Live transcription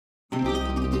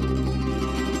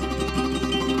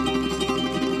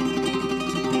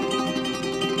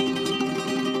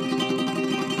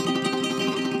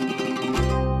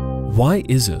Why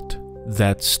is it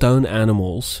that stone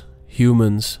animals,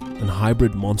 humans, and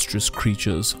hybrid monstrous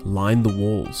creatures line the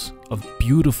walls of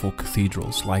beautiful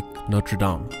cathedrals like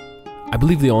Notre-Dame? I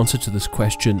believe the answer to this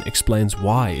question explains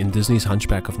why in Disney's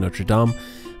Hunchback of Notre-Dame,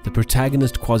 the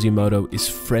protagonist Quasimodo is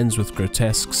friends with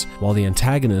grotesques, while the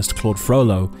antagonist Claude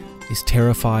Frollo is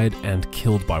terrified and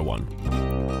killed by one.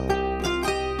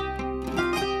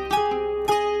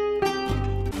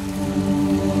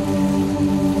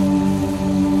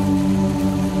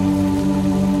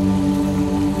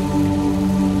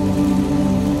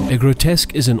 A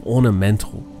grotesque is an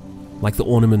ornamental, like the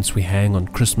ornaments we hang on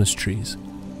Christmas trees.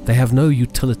 They have no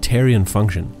utilitarian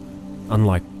function,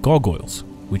 unlike gargoyles,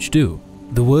 which do.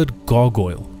 The word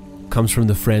gargoyle comes from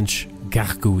the French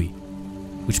gargouille,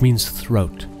 which means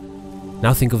throat.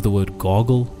 Now think of the word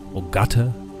gargle or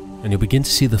gutter, and you'll begin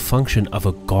to see the function of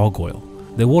a gargoyle.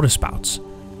 They're water spouts,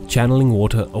 channeling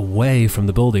water away from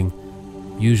the building,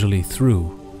 usually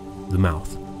through the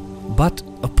mouth. But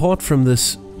apart from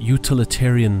this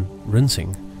utilitarian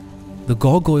rinsing, the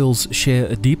gargoyles share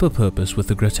a deeper purpose with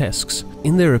the grotesques.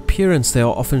 In their appearance, they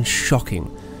are often shocking,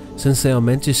 since they are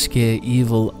meant to scare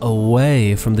evil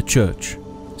away from the church.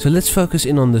 So let's focus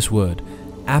in on this word,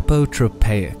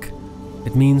 Apotropaic.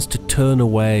 It means to turn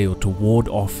away or to ward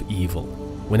off evil.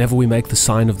 Whenever we make the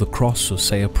sign of the cross or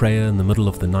say a prayer in the middle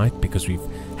of the night because we've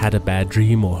had a bad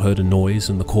dream or heard a noise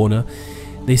in the corner,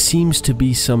 there seems to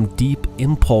be some deep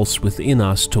impulse within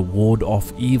us to ward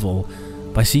off evil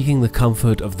by seeking the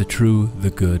comfort of the true, the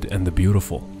good, and the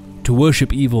beautiful. To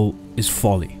worship evil is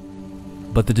folly,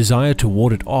 but the desire to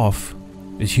ward it off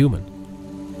is human.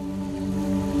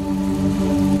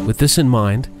 With this in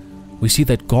mind, we see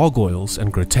that gargoyles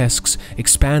and grotesques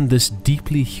expand this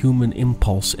deeply human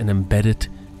impulse and embed it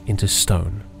into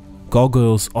stone.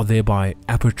 Gargoyles are thereby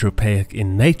apotropaic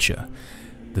in nature,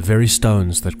 the very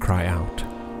stones that cry out.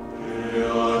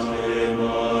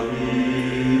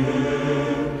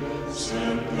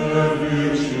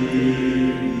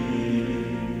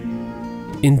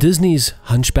 In Disney's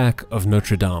Hunchback of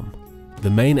Notre-Dame, the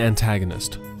main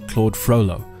antagonist, Claude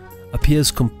Frollo,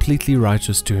 appears completely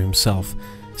righteous to himself,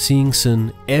 seeing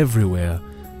sin everywhere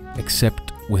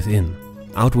except within.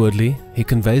 Outwardly, he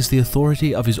conveys the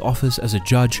authority of his office as a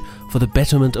judge for the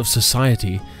betterment of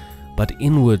society, but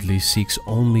inwardly seeks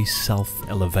only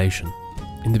self-elevation.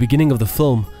 In the beginning of the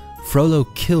film, Frollo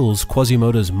kills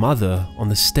Quasimodo's mother on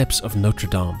the steps of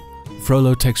Notre-Dame.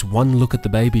 Frollo takes one look at the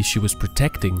baby she was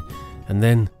protecting and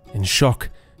then, in shock,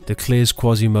 declares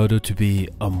Quasimodo to be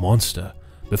a monster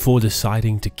before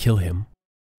deciding to kill him.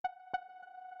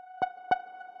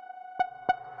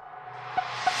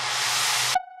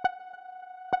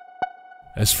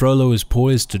 As Frollo is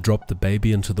poised to drop the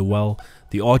baby into the well,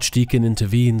 the archdeacon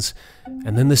intervenes,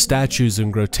 and then the statues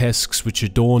and grotesques which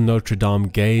adorn Notre-Dame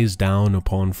gaze down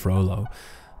upon Frollo,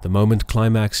 the moment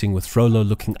climaxing with Frollo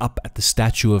looking up at the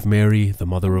statue of Mary, the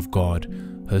Mother of God,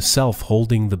 herself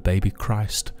holding the baby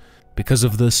Christ. Because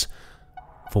of this,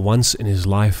 for once in his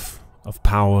life of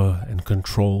power and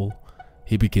control,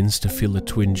 he begins to feel a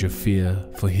twinge of fear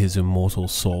for his immortal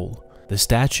soul. The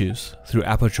statues, through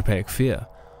apotropaic fear,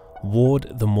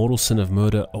 ward the mortal sin of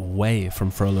murder away from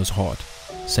Frollo's heart,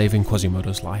 saving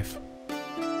Quasimodo's life.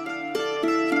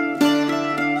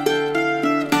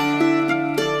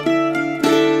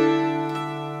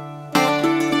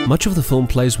 Much of the film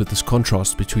plays with this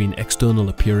contrast between external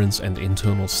appearance and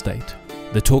internal state.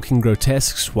 The talking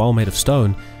grotesques, while made of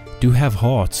stone, do have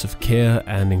hearts of care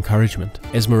and encouragement.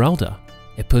 Esmeralda,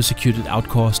 a persecuted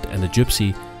outcast and a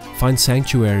gypsy, finds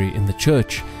sanctuary in the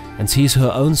church and sees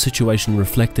her own situation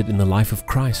reflected in the life of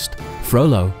Christ.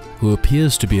 Frollo, who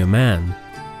appears to be a man,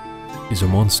 is a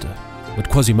monster. But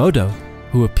Quasimodo,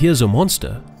 who appears a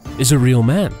monster, is a real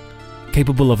man,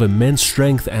 capable of immense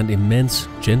strength and immense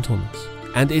gentleness.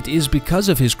 And it is because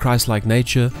of his Christ-like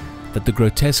nature that the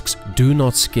grotesques do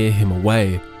not scare him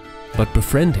away, but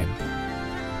befriend him.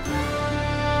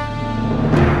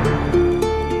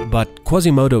 But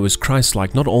Quasimodo is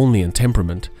Christ-like not only in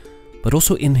temperament, but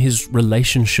also in his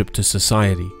relationship to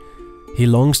society. He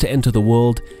longs to enter the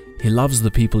world, he loves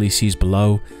the people he sees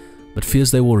below, but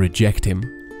fears they will reject him.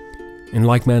 In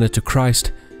like manner to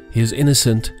Christ, he is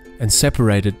innocent and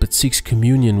separated but seeks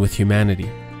communion with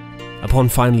humanity. Upon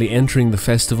finally entering the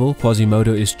festival,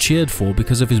 Quasimodo is cheered for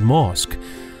because of his mask,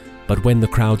 but when the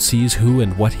crowd sees who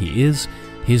and what he is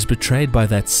betrayed by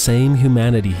that same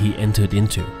humanity he entered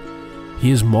into. He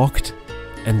is mocked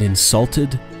and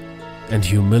insulted and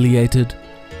humiliated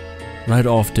right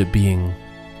after being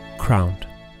crowned.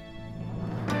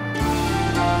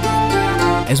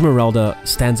 Esmeralda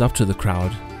stands up to the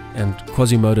crowd, and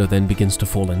Quasimodo then begins to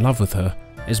fall in love with her,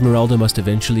 Esmeralda must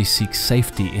eventually seek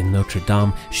safety in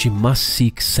Notre-Dame. She must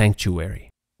seek sanctuary.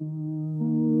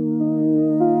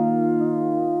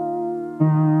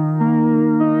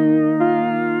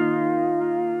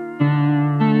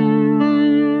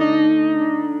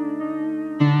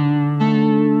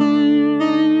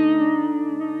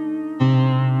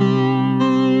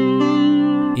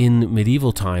 In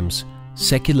medieval times,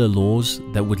 secular laws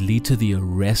that would lead to the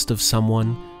arrest of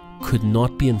someone could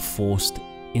not be enforced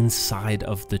inside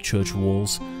of the church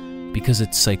walls because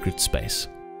it's sacred space.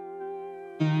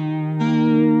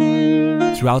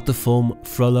 Throughout the film,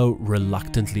 Frollo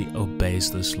reluctantly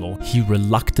obeys this law. He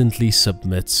reluctantly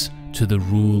submits to the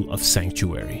rule of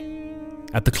sanctuary.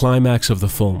 At the climax of the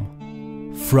film,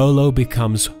 Frollo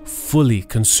becomes fully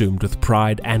consumed with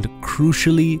pride and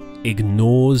crucially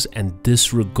ignores and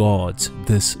disregards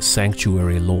this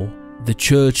sanctuary law. The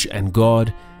church and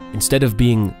God, instead of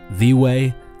being the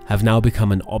way, have now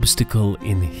become an obstacle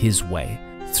in his way.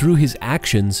 Through his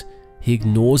actions, he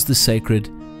ignores the sacred,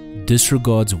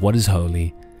 disregards what is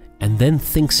holy, and then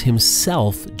thinks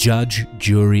himself judge,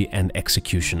 jury, and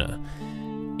executioner.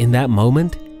 In that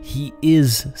moment, he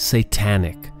is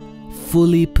satanic,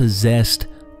 fully possessed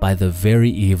by the very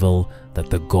evil that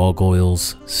the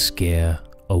gargoyles scare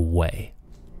away.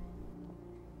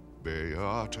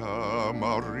 Beata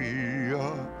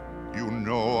Maria, you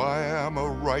know I am a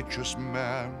righteous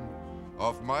man.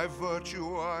 Of my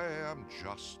virtue I am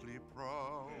justly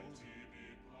proud.